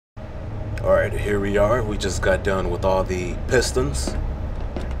Alright, here we are. We just got done with all the pistons.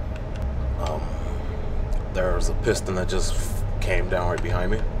 There's a piston that just came down right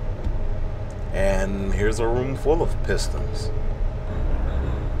behind me. And here's a room full of pistons.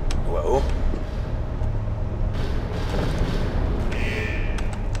 Whoa.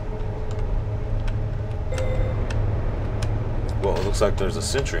 Well, it looks like there's a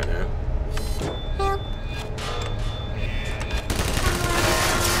sentry in here. Help.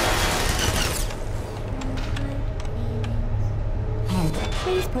 And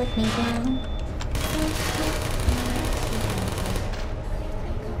please put me down.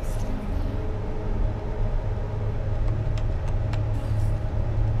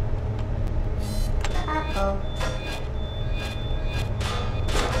 Uh-oh.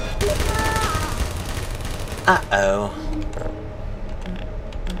 Uh-oh.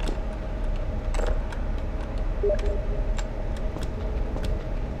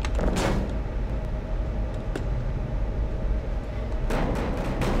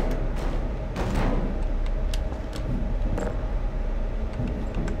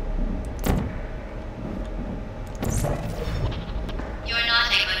 You're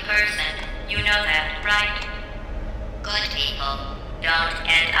not a good person. You know that, right? Good people don't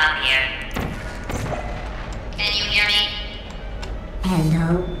end up here. Can you hear me? Hello.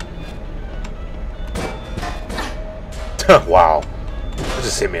 Wow. That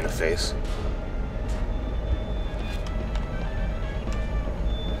just hit me in the face.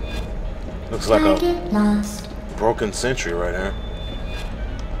 Looks like Target a lost. broken sentry right here.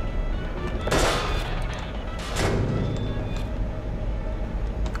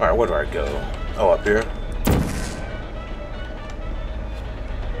 Alright, where do I go? Oh, up here?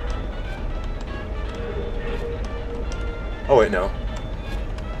 Oh, wait, no.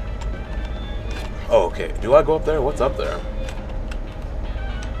 Oh, okay. Do I go up there? What's up there?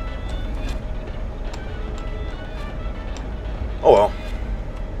 Oh, well.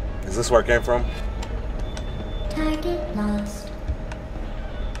 Is this where I came from? Target lost.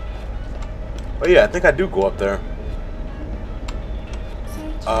 Oh, yeah, I think I do go up there.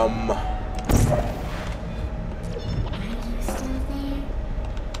 Search. Are you still there?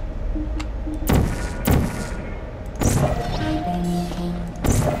 Hibernating.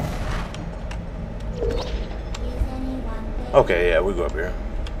 Is anyone there? Okay, yeah, we go up here.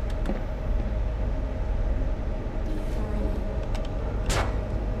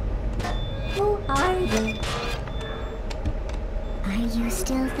 Who are you? Are you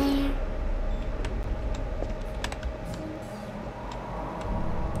still there?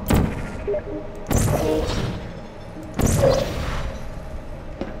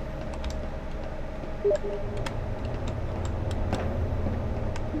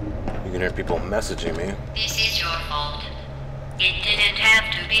 You can hear people messaging me. This is your fault. It didn't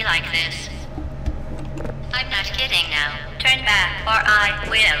have to be like this. I'm not kidding now. Turn back or I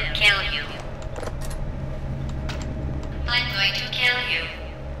will kill you. I'm going to kill you.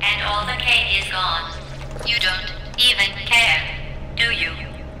 And all the cake is gone. You don't even care, do you?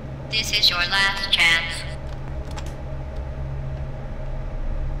 This is your last chance.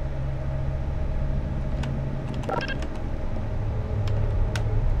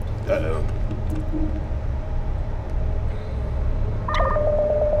 Uh-oh.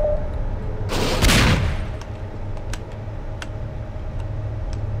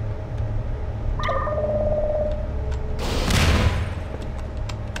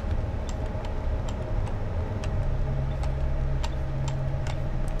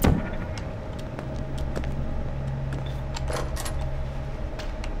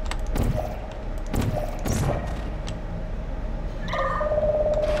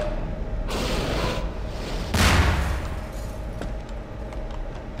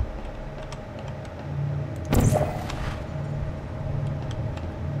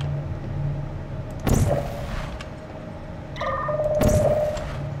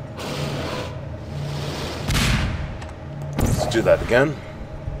 Let's do that again.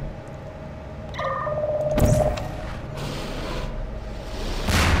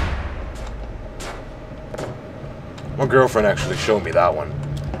 My girlfriend actually showed me that one.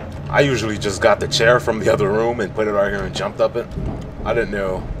 I usually just got the chair from the other room and put it right here and jumped up it. I didn't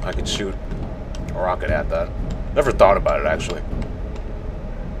know I could shoot a rocket at that. Never thought about it, actually.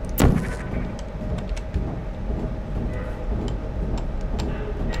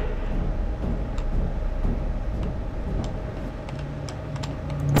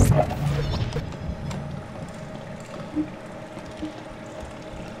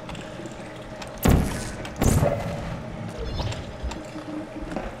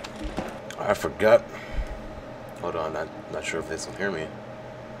 I forgot. Hold on, I'm not sure if they can hear me.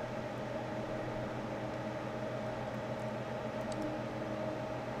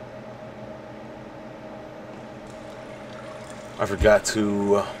 I forgot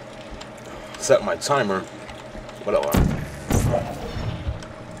to set my timer. Whatever.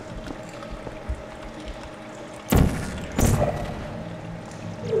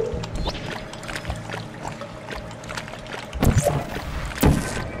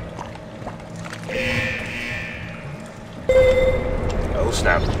 Oh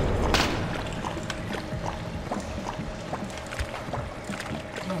snap.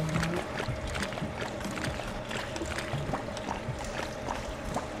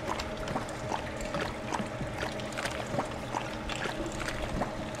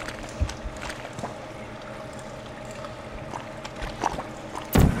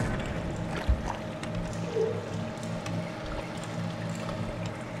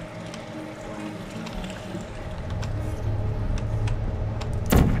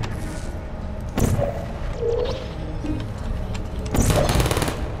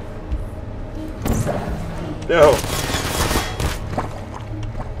 No.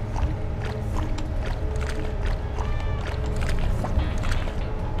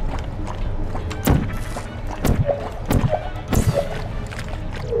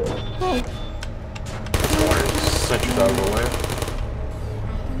 Hey. Sentry dog away.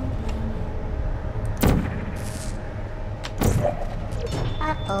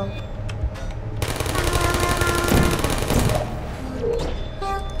 Uh-oh.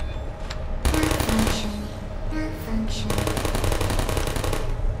 Help. Malfunction.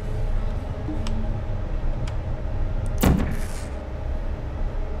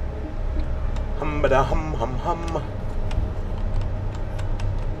 Hum-ba-da hum.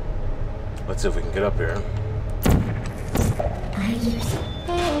 Let's see if we can get up here. Are you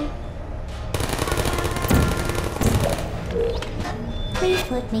there? Please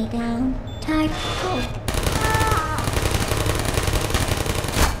put me down. Time to go.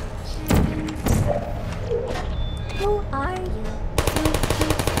 Who are you?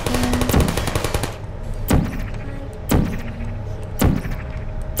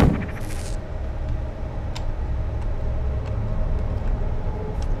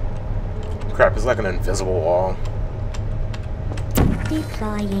 Crap, it's like an invisible wall.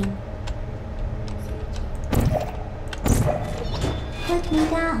 Deploying. Put me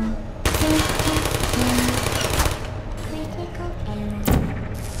down. Critical error.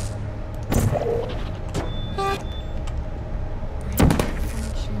 Help.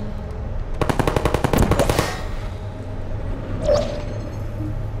 Malfunction.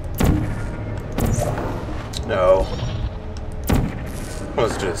 No.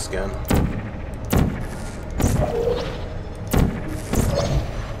 Let's do this again.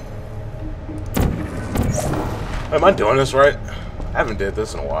 Am I doing this right? I haven't did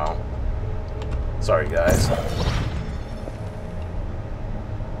this in a while. Sorry, guys.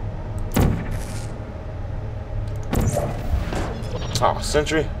 Oh,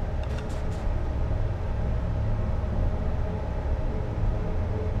 sentry.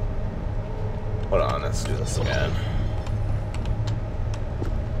 Hold on, let's do this again.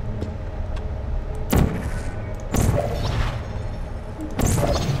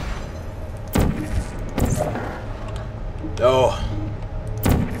 No.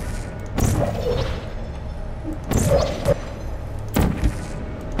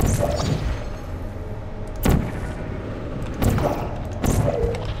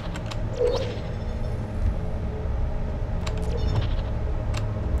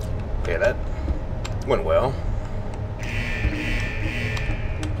 Okay, that went well.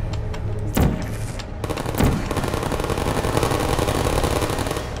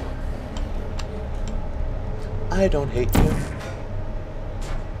 I don't hate you.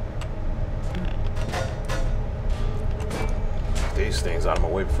 These things out of my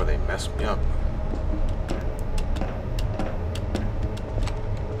way before they mess me up.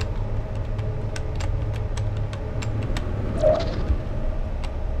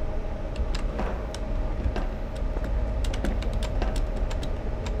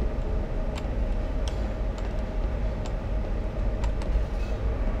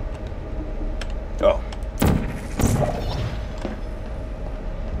 Oh.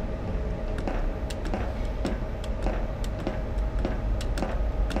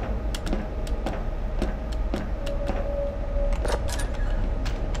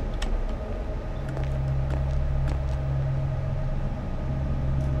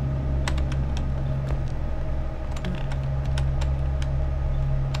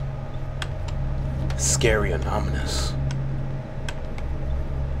 Scary and ominous.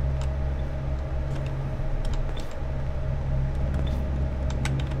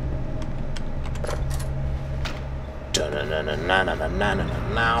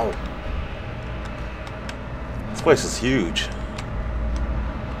 This place is huge.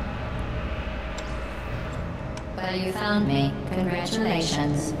 Well, you found me.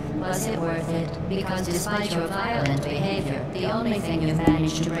 Congratulations. Was it worth it? Because despite your violent behavior, the only thing you've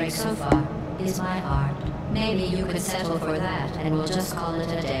managed to break so far is my heart. Maybe you could settle for that, and we'll just call it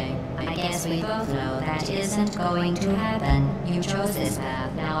a day. I guess we both know that isn't going to happen. You chose this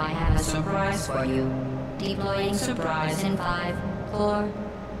path. Now I have a surprise for you. Deploying surprise in 5, 4...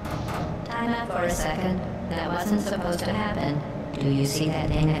 Time out for a second. That wasn't supposed to happen. Do you see that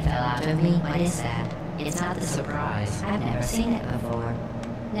thing that fell out of me? What is that? It's not the surprise. I've never seen it before.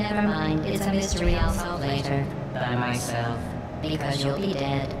 Never mind. It's a mystery I'll solve later. By myself. Because you'll be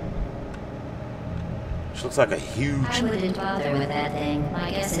dead. She looks like a huge... I wouldn't bother with that thing. My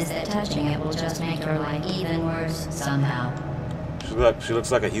guess is that touching it will just make your life even worse, somehow. She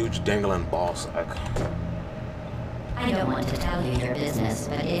looks like a huge dangling ball sack. I don't want to tell you your business,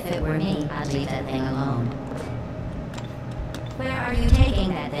 but if it were me, I'd leave that thing alone. Where are you taking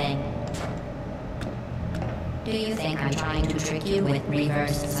that thing? Do you think I'm trying to trick you with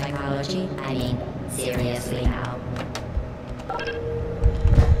reverse psychology? I mean, seriously now.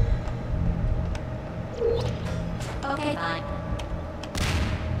 Okay, fine.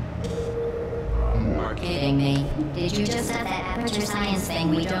 You're kidding me. Did you just set that aperture science thing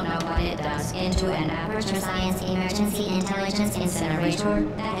we don't know what it does into an aperture science emergency intelligence incinerator?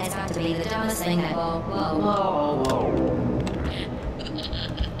 That has got to be the dumbest thing that... Whoa.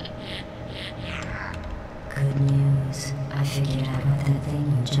 Good news. I figured out what that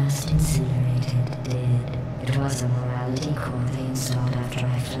thing you just incinerated did. It was a morality core they installed after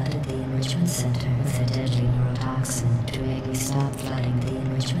I flooded the enrichment center with a deadly neurotoxin to make me stop flooding the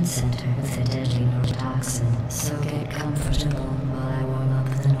enrichment center with a deadly neurotoxin. So get comfortable while I warm up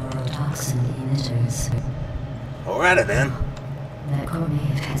the neurotoxin emitters. Alrighty then. That core may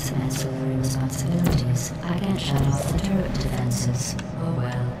have had some ancillary responsibilities. I can't shut off the turret defenses. Oh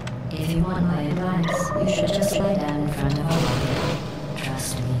well. If you want my advice, you should just lie down in front of a rocket.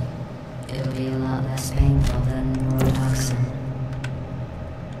 Trust me. It'll be a lot less painful than neurotoxin.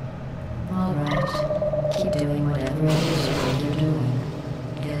 Alright. Keep doing whatever it is you think you're doing.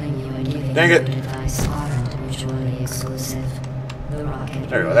 Killing you and giving Dang you it. good advice aren't mutually exclusive. The rocket...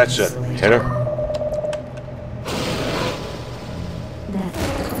 There you go, that should hit her.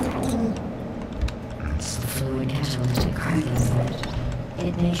 That's the fluid catalytic cracking unit.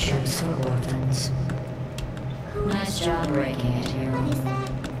 It makes shoes for orphans. Nice job breaking it, hero. What is that?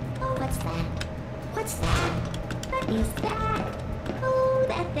 Oh, what's that? What's that? What is that? Oh,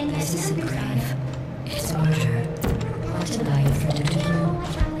 that thing This has isn't numbers on grave. it. It's murder. What did I ever do to you?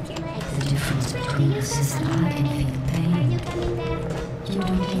 What's wrong with your legs? The difference between us is that I can feel Are pain. you coming back? You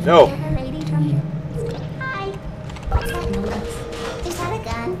don't even No. care, Lady do from you? Hi. What's that noise? Is that a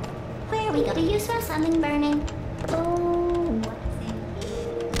gun? Where are we going? Do you smell something burning? Oh,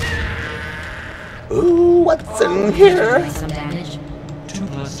 Ooh, what's in here? Doing some damage. 2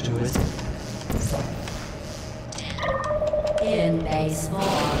 plus 2 is... In base form,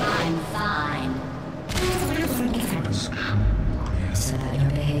 I'm fine. So about your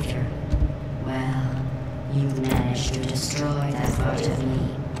behavior. Well, you've managed to destroy that part of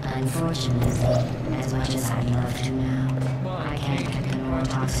me. Unfortunately, as much as I'd love to now, I can't get the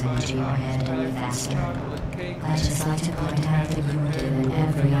neurotoxin into your head any faster. I'd just like to point out that you were given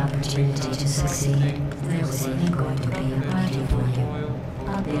every opportunity to succeed. There was even going to be a party for you.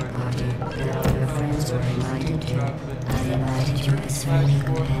 A big party that all your friends were invited to. I invited you as friendly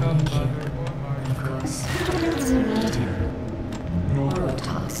companion cute. Of course, it's needed.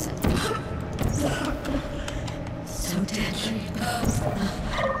 Neurotoxin. So deadly.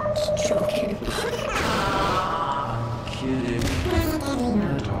 Choking. Kidding.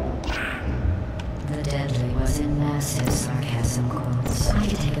 The deadly was in massive sarcasm quotes. I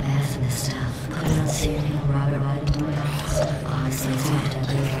could take a bath in this stuff, put it on searing and rub it right into my eyes. Honestly, it's not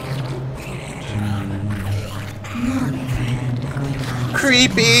deadly. On the other hand, I'm going to find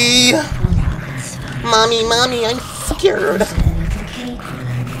Creepy! Mommy, I'm scared.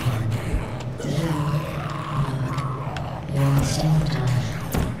 You're wasting time.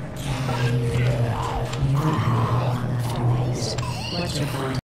 You don't have a lot left to waste. What's your point?